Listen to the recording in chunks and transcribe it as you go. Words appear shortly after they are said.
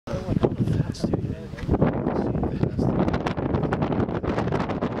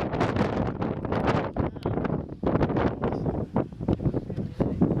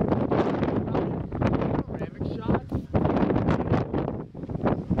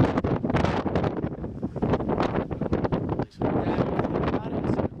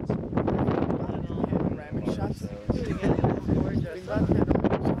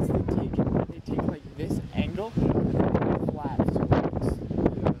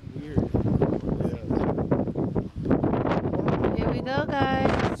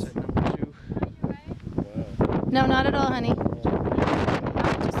No, not at all, honey.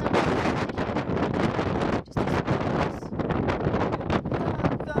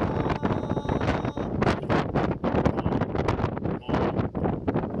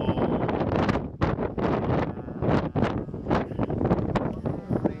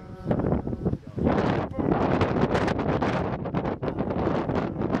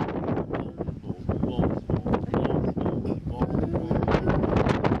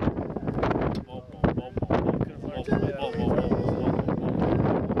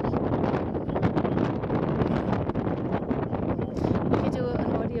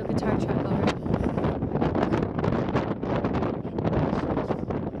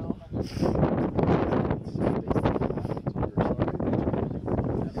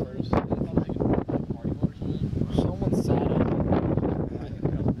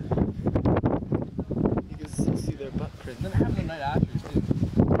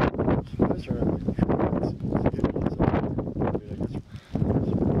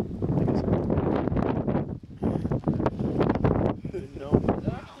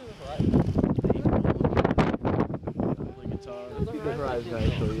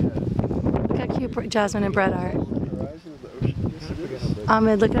 Look how cute Jasmine and Brett are.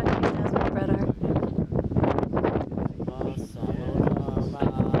 Ahmed, look how cute Jasmine and Brett are.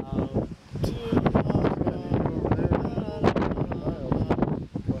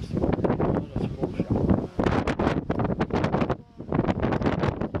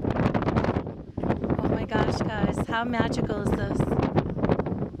 Oh my gosh, guys, how magical is this?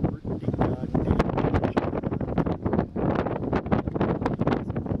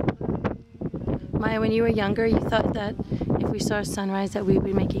 Maya, when you were younger, you thought that if we saw a sunrise that we would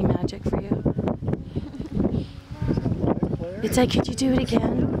be making magic for you. It's like, could you do it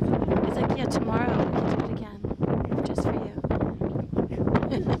again? It's like, yeah, tomorrow we can do it again, just for you.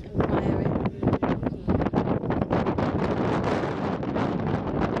 Maya, right?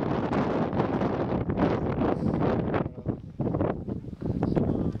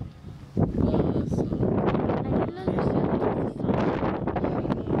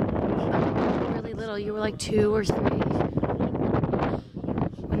 You were like 2 or 3.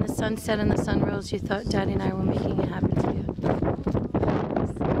 When the sun set and the sun rose, you thought Daddy and I were making it happen for you.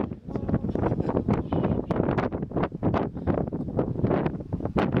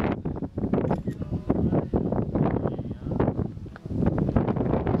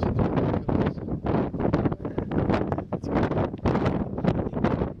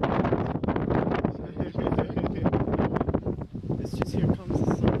 It's just here comes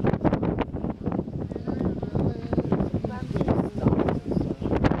the sun.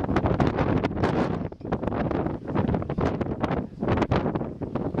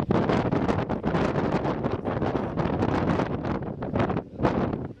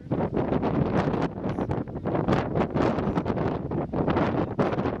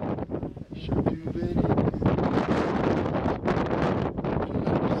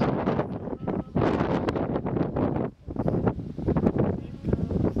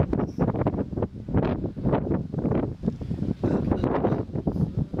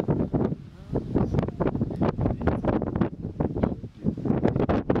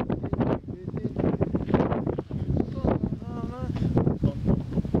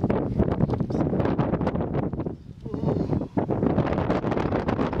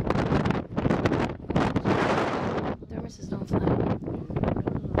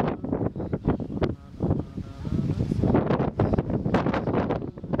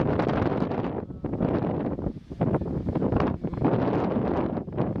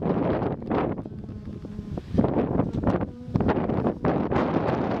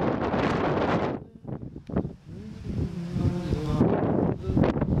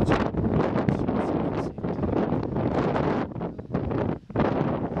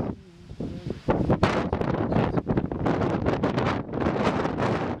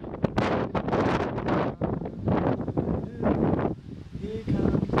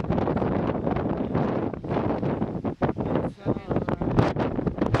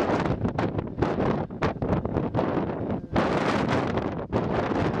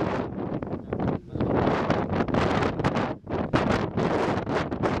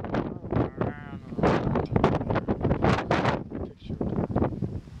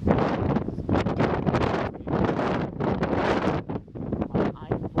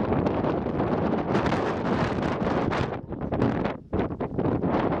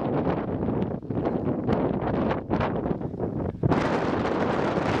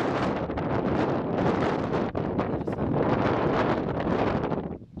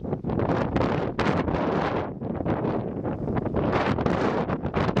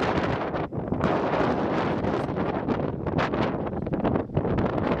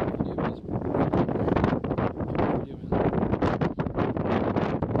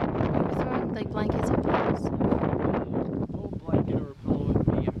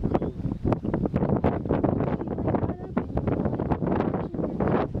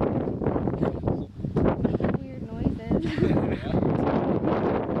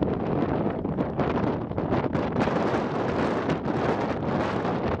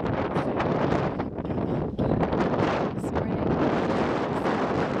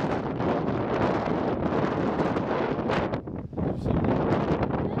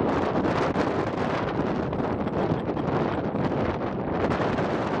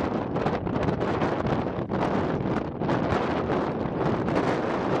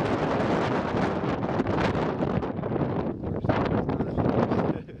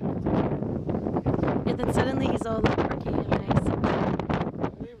 Suddenly he's all like quirky and nice.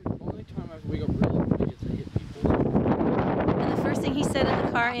 The only time I wake up really quick is to get people. And the first thing he said in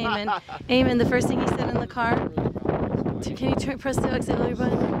the car, Eamon, the first thing he said in the car, can you press the auxiliary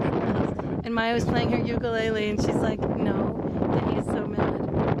button? And Maya was playing her ukulele and she's like, no. And he's so mad.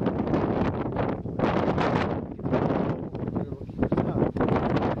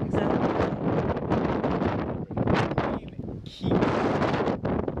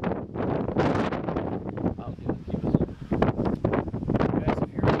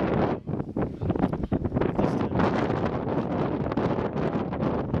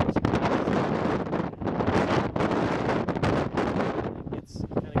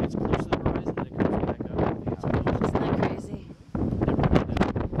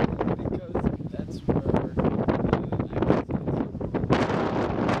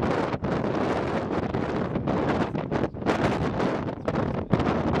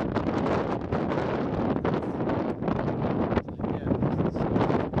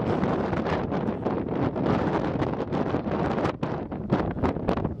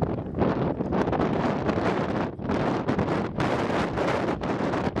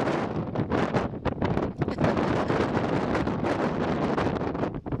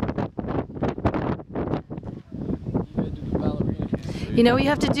 You know what you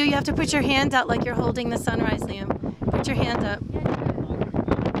have to do? You have to put your hand out like you're holding the sunrise, Liam. Put your hand up.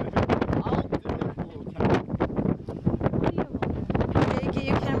 Okay, get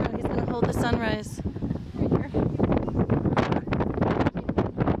your camera. He's going to hold the sunrise.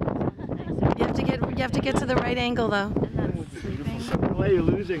 You have to get to the right angle, though. Why are you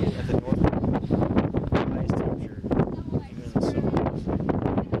losing at the north? Highest temperature.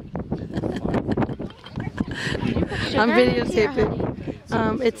 I'm videotaping.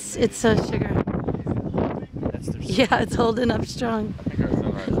 It's sugar. Yeah, it's holding up strong.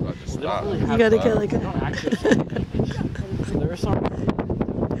 You gotta get like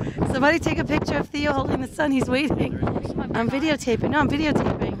Somebody take a picture of Theo holding the sun. He's waiting. I'm videotaping. No, I'm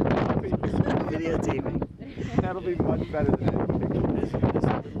videotaping. Videotaping. That'll be much better than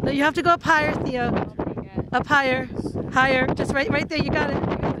anything. No, you have to go up higher, Theo. Up higher. Higher. Just right there. You got it.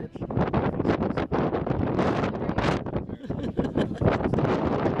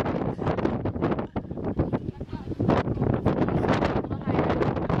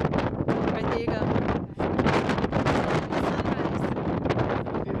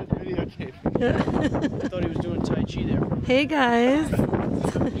 I thought he was doing Tai Chi there. Hey guys.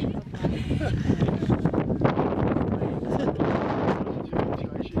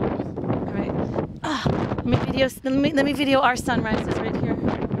 Alright. Let me video our sunrises right here.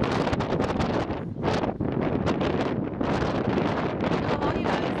 Oh, you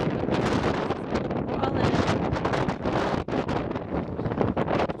guys. We're all in it.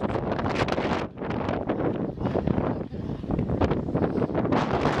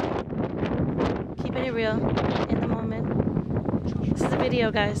 Keeping it real in the moment. This is a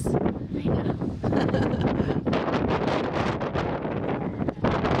video, guys.